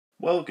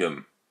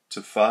Welcome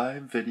to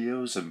 5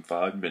 videos in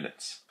 5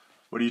 minutes.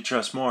 What do you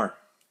trust more,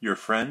 your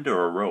friend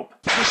or a rope?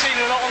 You've seen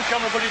it not on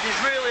camera, but it is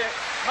really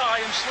high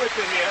and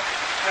slipping here.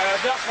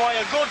 That's why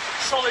a good,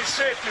 solid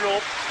safety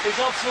rope is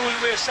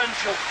absolutely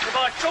essential. If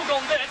I tug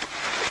on this...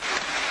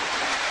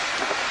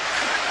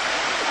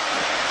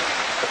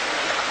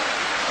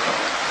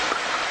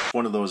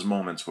 One of those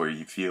moments where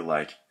you feel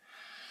like,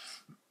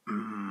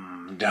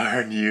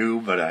 darn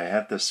you, but I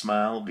have to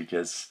smile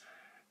because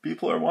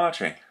people are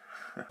watching.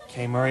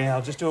 Okay, Murray,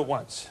 I'll just do it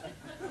once.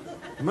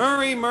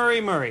 Murray, Murray,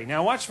 Murray.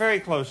 Now watch very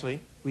closely.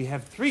 We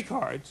have 3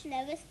 cards.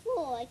 No, there's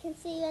 4. I can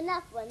see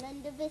another one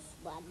under this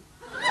one.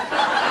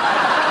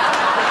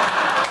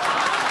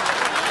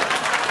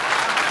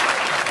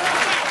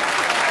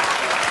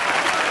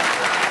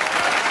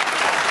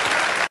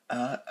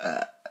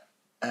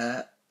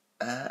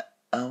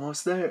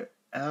 Almost there.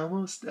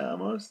 Almost.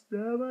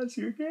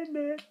 You're getting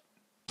it.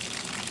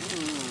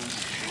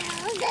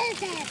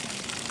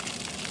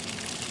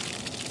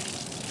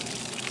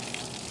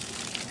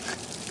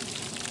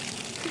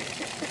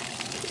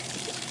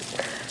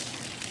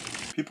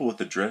 People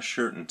with a dress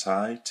shirt and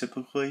tie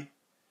typically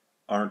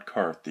aren't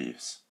car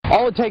thieves.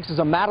 All it takes is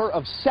a matter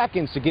of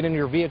seconds to get into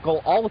your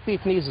vehicle. All the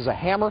thief needs is a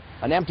hammer,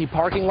 an empty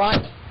parking lot.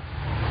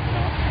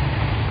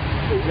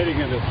 Hitting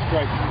it a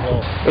strike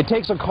wall. It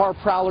takes a car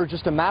prowler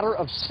just a matter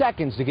of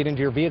seconds to get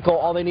into your vehicle.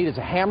 All they need is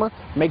a hammer.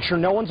 Make sure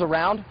no one's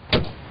around.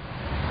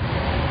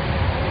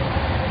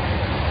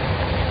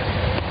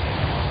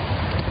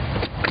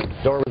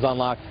 Door was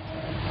unlocked.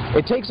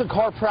 It takes a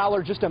car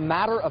prowler just a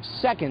matter of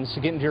seconds to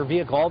get into your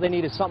vehicle. All they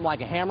need is something like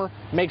a hammer.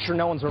 Make sure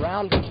no one's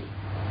around.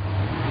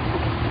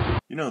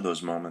 You know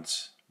those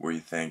moments where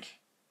you think,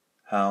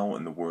 how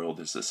in the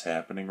world is this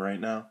happening right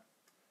now?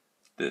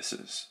 This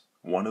is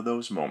one of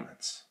those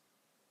moments.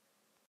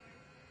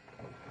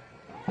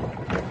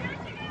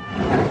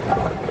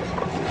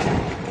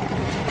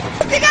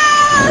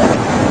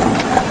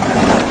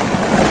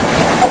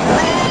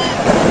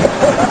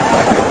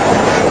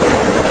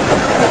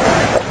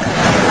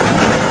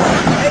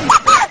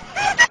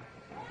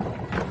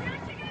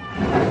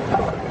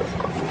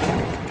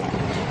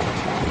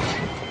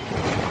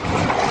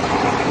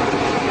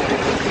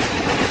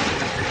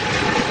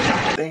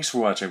 Thanks for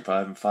watching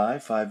 5 and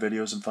 5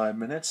 videos in 5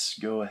 minutes.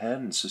 Go ahead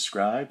and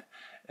subscribe,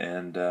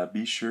 and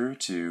be sure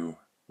to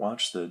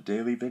watch the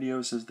daily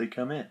videos as they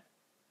come in.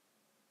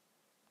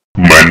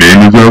 My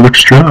name is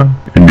Alex John,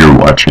 and you're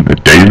watching the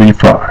Daily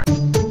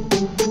 5.